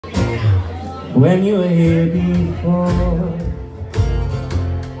when you were here before.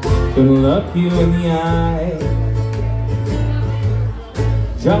 Could look you in the eye,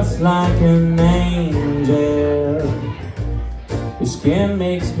 just like an angel. Your skin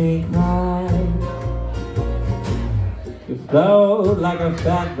makes me cry. You float like a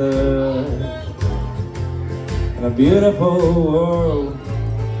feather in a beautiful world.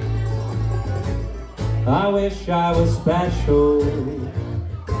 I wish I was special,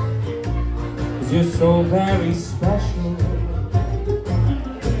 'cause you're so very special.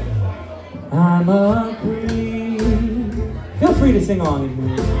 I'm a creep. Feel free to sing along if you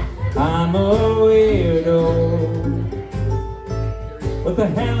need. I'm a weirdo. What the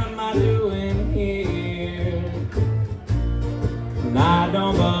hell am I doing here? And I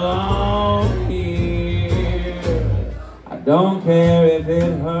don't belong here. I don't care if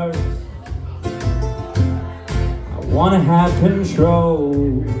it hurts. I wanna have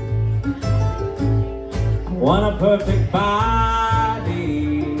control. I want a perfect body.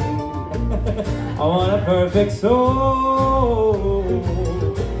 I want a perfect soul.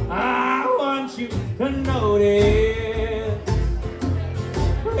 I want you to notice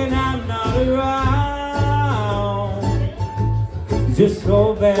when I'm not around. You're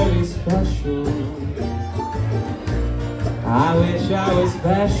so very special. I wish I was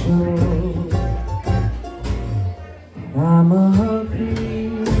special. I'm a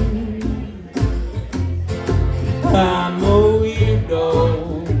creep. I'm a weirdo.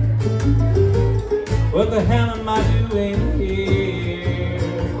 What the hell am I doing here?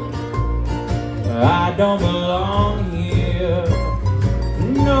 I don't belong here.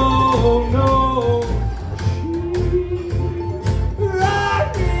 No, no. She's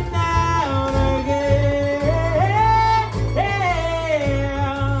running out again.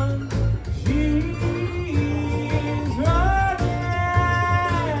 She's running,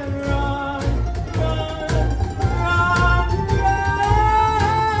 run, run, run,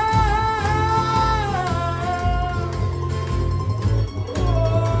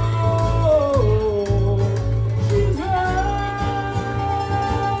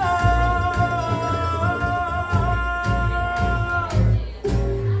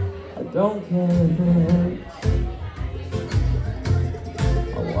 don't care if it hurts.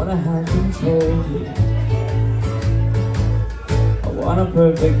 I wanna have control. I want a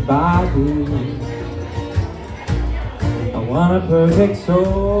perfect body. I want a perfect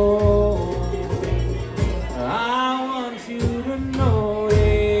soul. I want you to notice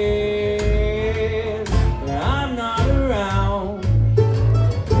that I'm not around.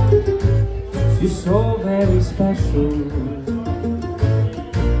 You're so very special.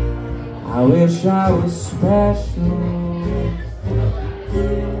 I wish I was special,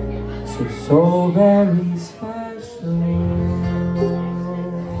 so very special.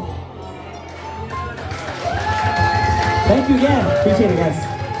 Thank you again. Appreciate it, guys.